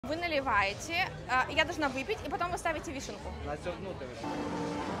Вы наливаете, я должна выпить, и потом вы ставите вишенку.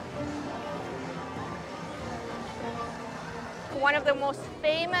 One of the most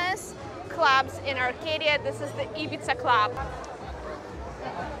famous clubs in Arcadia, this is the Ibiza club.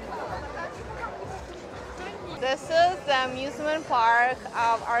 This is the amusement park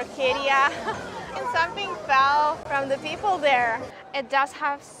of Arcadia. And something fell from the people there. It does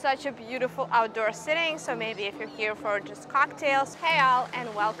have such a beautiful outdoor sitting, so maybe if you're here for just cocktails. Hey all,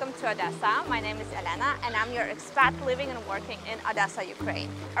 and welcome to Odessa. My name is Elena, and I'm your expat living and working in Odessa, Ukraine.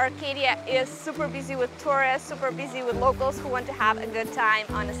 Arcadia is super busy with tourists, super busy with locals who want to have a good time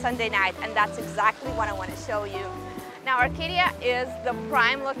on a Sunday night, and that's exactly what I want to show you. Now, Arcadia is the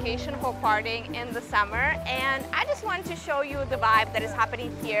prime location for partying in the summer, and I just want to show you the vibe that is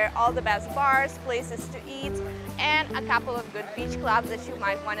happening here, all the best bars, places to eat, and a couple of good beach clubs that you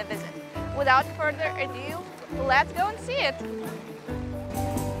might want to visit. Without further ado, let's go and see it.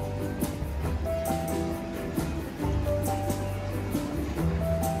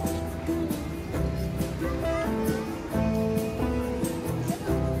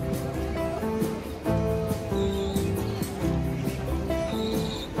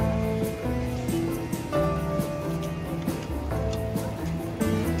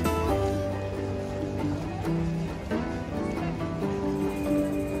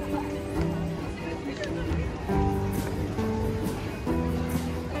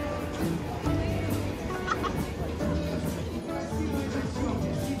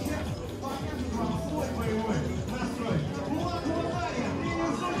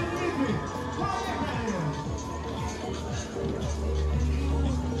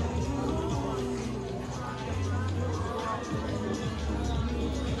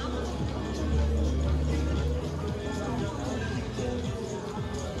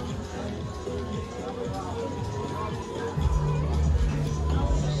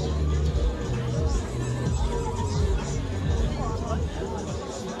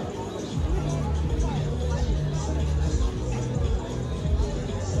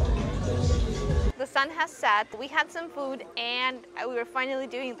 The sun has set, we had some food, and we were finally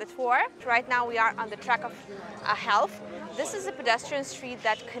doing the tour. Right now we are on the track of health. This is a pedestrian street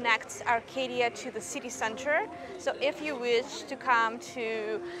that connects Arcadia to the city center. So if you wish to come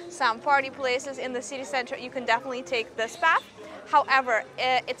to some party places in the city center, you can definitely take this path. However,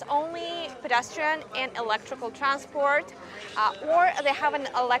 it's only pedestrian and electrical transport, or they have an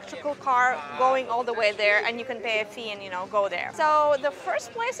electrical car going all the way there, and you can pay a fee and go there. So the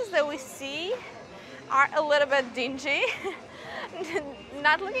first places that we see are a little bit dingy.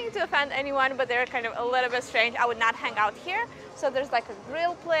 Not looking to offend anyone, but they're kind of a little bit strange. I would not hang out here. So there's like a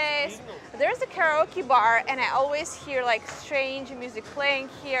grill place, there's a karaoke bar, and I always hear like strange music playing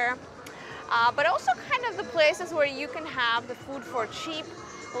here. But also kind of the places where you can have the food for cheap.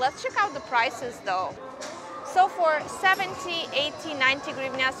 Let's check out the prices though. So for 70, 80, 90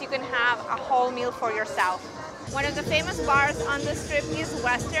 hryvnias, you can have a whole meal for yourself. One of the famous bars on the strip is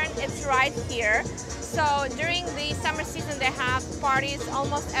Western. It's right here. So during the summer season, they have parties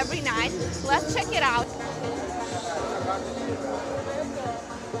almost every night. Let's check it out.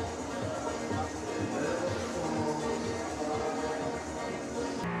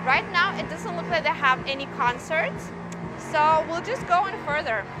 Right now, it doesn't look like they have any concerts, so we'll just go on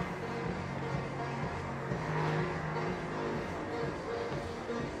further.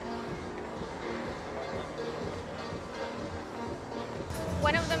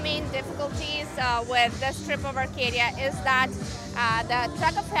 One of the main difficulties with this trip of Arcadia is that the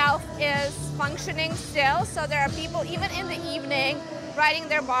track of health is functioning still, so there are people even in the evening riding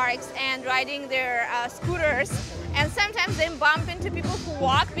their bikes and riding their scooters, and sometimes they bump into people who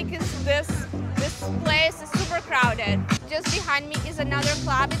walk because this place is super crowded. Just behind me is another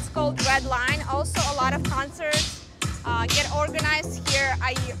club. It's called RedLine. Also, a lot of concerts get organized here.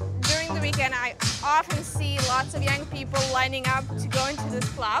 During the weekend, I often see lots of young people lining up to go into this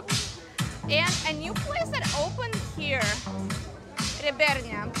club. And a new place that opened here,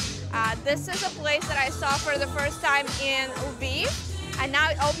 Rebernya. This is a place that I saw for the first time in Lviv, and now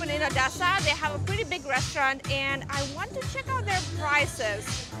it opened in Odessa. They have a pretty big restaurant, and I want to check out their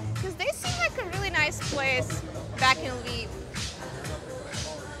prices because they seem like a really nice place back in Lviv.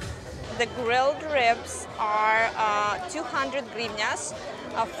 The grilled ribs are 200 hryvnias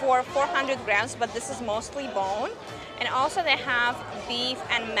for 400 grams, but this is mostly bone. And also they have beef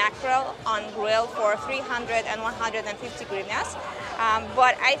and mackerel on grill for 300 and 150 hryvnias.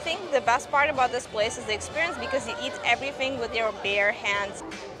 But I think the best part about this place is the experience because you eat everything with your bare hands.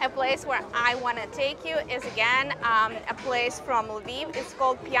 A place where I want to take you is again a place from Lviv. It's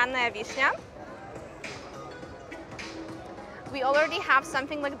called Pyana Vishnya. We already have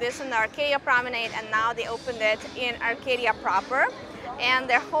something like this in the Arcadia promenade, and now they opened it in Arcadia proper. And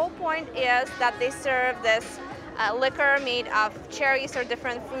their whole point is that they serve this liquor made of cherries or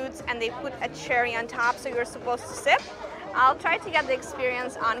different fruits, and they put a cherry on top, so you're supposed to sip. I'll try to get the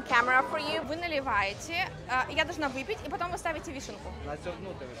experience on camera for you. Вы наливаете, я должна выпить, и потом вы ставите вишенку.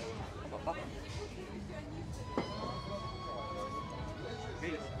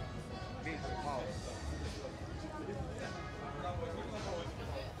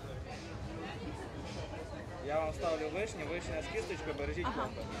 Я вам ставлю вишню, вишня с кисточкой, бережіть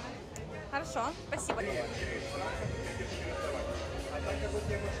пломбу. Хорошо, спасибо. А так как у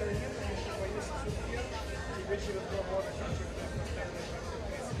тебя машина нет, ты поесть супер, тебе через 2 года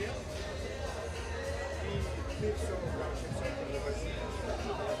и ты все короче, все перевозишь.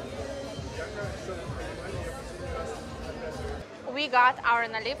 Я, кажется, понимаю, я последний раз опять. We got our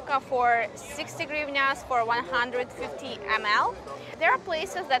nalivka for 60 hryvnias for 150 ml. There are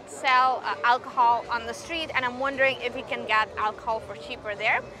places that sell alcohol on the street, and I'm wondering if we can get alcohol for cheaper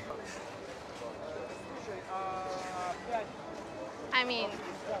there. I mean,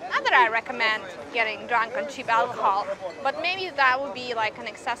 not that I recommend getting drunk on cheap alcohol, but maybe that would be like an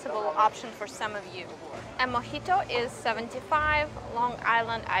accessible option for some of you. A mojito is 75, Long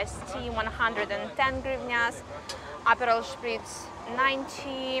Island iced tea 110 hryvnias, Aperol Spritz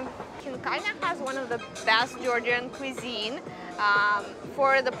 90. Hinkalnya has one of the best Georgian cuisine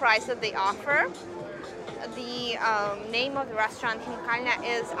for the price that they offer. The name of the restaurant, Hinkalnya,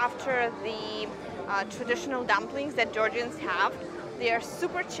 is after the traditional dumplings that Georgians have. They are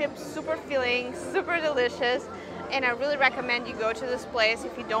super cheap, super filling, super delicious, and I really recommend you go to this place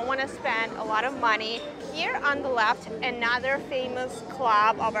if you don't want to spend a lot of money. Here on the left, another famous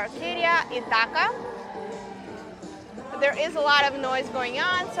club of Arcadia, Itaka. There is a lot of noise going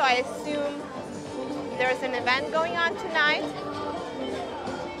on, so I assume there's an event going on tonight.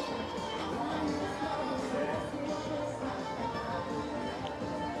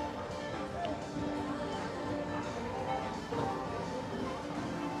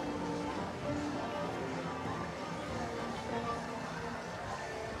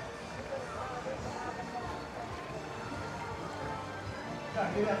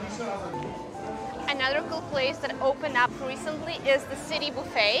 Another cool place that opened up recently is the City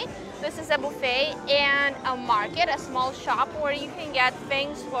Buffet. This is a buffet and a market, a small shop where you can get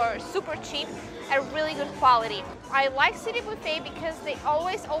things for super cheap at really good quality. I like City Buffet because they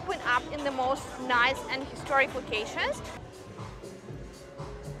always open up in the most nice and historic locations.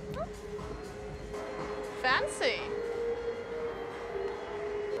 Fancy!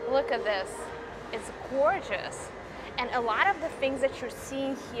 Look at this, it's gorgeous. And a lot of the things that you're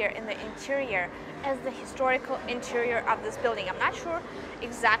seeing here in the interior is the historical interior of this building. I'm not sure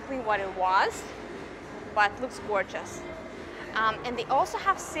exactly what it was, but it looks gorgeous. And they also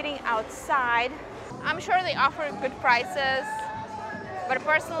have sitting outside. I'm sure they offer good prices, but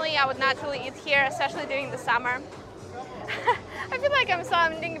personally I would not really eat here, especially during the summer. I feel like I'm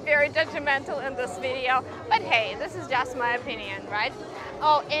sounding very judgmental in this video, but hey, this is just my opinion, right?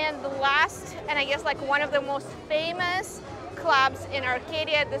 Oh, and the last, and I guess like one of the most famous clubs in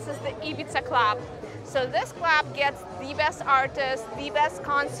Arcadia, this is the Ibiza club. So this club gets the best artists, the best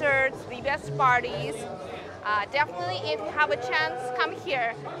concerts, the best parties. Definitely, if you have a chance, come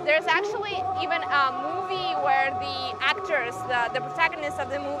here. There's actually even a movie where the actors, the protagonists of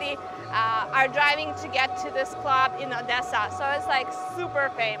the movie, are driving to get to this club in Odessa. So it's like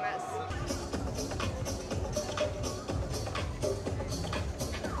super famous.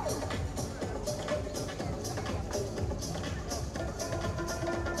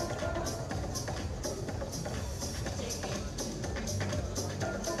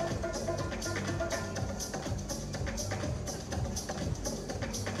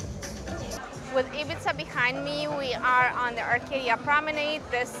 With Ibiza behind me, we are on the Arcadia promenade.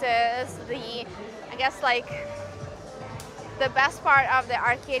 This is the, I guess like the best part of the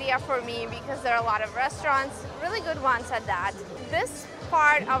Arcadia for me because there are a lot of restaurants, really good ones at that. This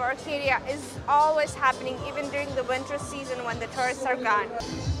part of Arcadia is always happening even during the winter season when the tourists are gone.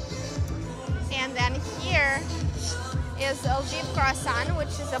 And then here is Lviv Croissant,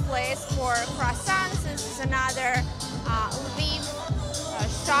 which is a place for croissants. This is another Lviv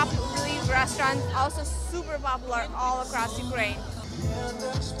shop, Lviv restaurant, also super popular all across Ukraine.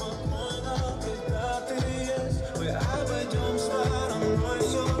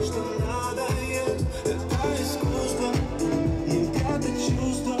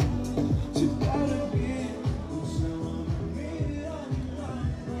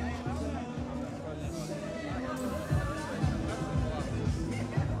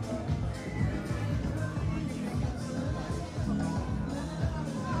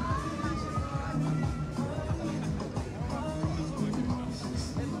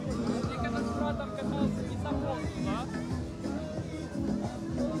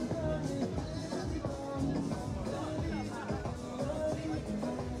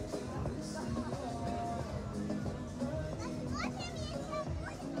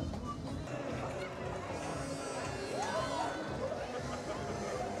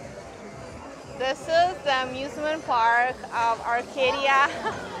 This is the amusement park of Arcadia.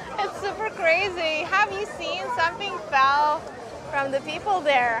 It's super crazy. Have you seen something fell from the people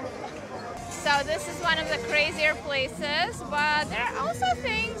there? So this is one of the crazier places, but there are also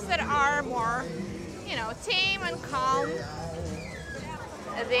things that are more, you know, tame and calm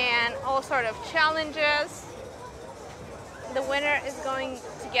than all sort of challenges. The winner is going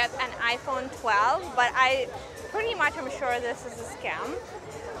to get an iPhone 12, but I pretty much am sure this is a scam.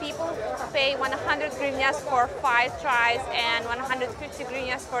 People pay 100 hryvnias for 5 tries and 150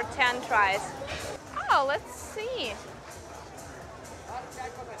 hryvnias for 10 tries. Oh, let's see.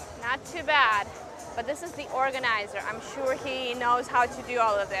 Not too bad, but this is the organizer. I'm sure he knows how to do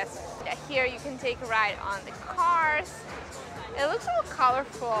all of this. Here you can take a ride on the cars. It looks so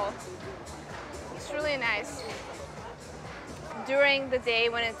colorful. It's really nice. During the day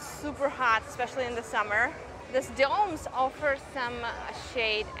when it's super hot, especially in the summer, this domes offer some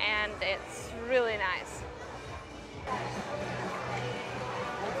shade and it's really nice.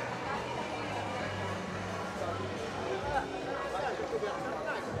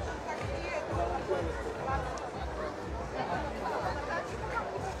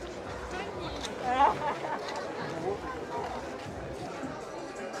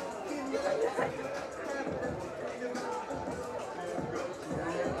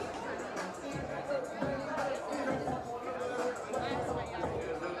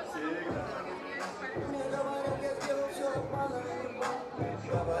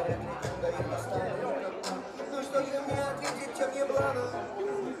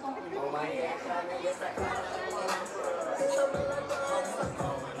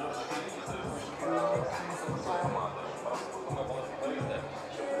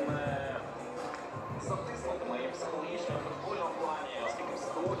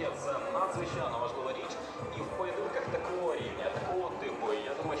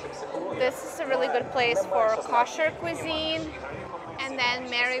 This is a really good place for kosher cuisine. And then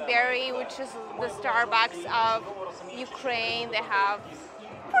Mary Berry, which is the Starbucks of Ukraine. They have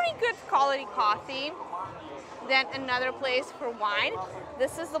pretty good quality coffee. Then another place for wine.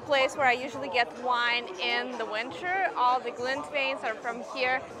 This is the place where I usually get wine in the winter. All the Glintweins are from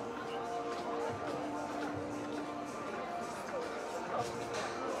here.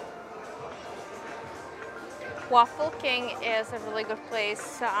 Waffle King is a really good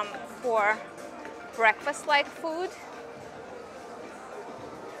place for breakfast-like food.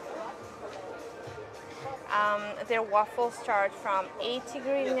 Their waffles start from 80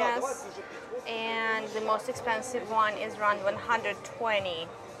 hryvnias and the most expensive one is around 120.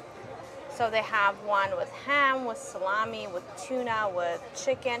 So they have one with ham, with salami, with tuna, with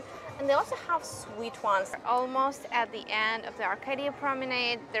chicken, and they also have sweet ones. Almost at the end of the Arcadia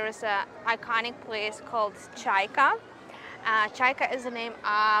promenade, there is an iconic place called Chaika. Chaika is the name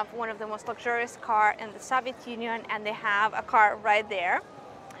of one of the most luxurious cars in the Soviet Union, and they have a car right there.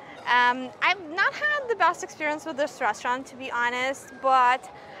 I've not had the best experience with this restaurant, to be honest, but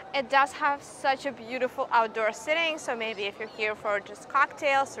it does have such a beautiful outdoor setting, so maybe if you're here for just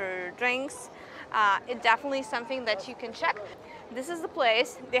cocktails or drinks, it's definitely something that you can check. This is the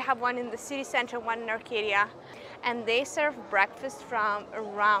place. They have one in the city center, one in Arcadia, and they serve breakfast from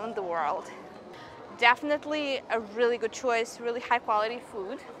around the world. Definitely a really good choice, really high quality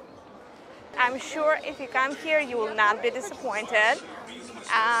food. I'm sure if you come here, you will not be disappointed.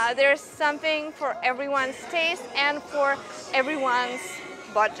 There's something for everyone's taste and for everyone's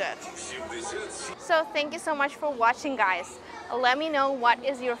budget. So thank you so much for watching, guys. Let me know what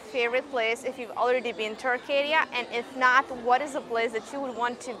is your favorite place if you've already been to Arcadia, and if not, what is a place that you would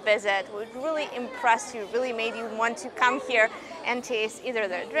want to visit, would really impress you, really made you want to come here and taste either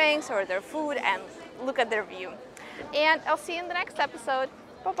their drinks or their food and look at their view. And I'll see you in the next episode.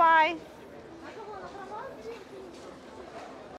 Bye-bye.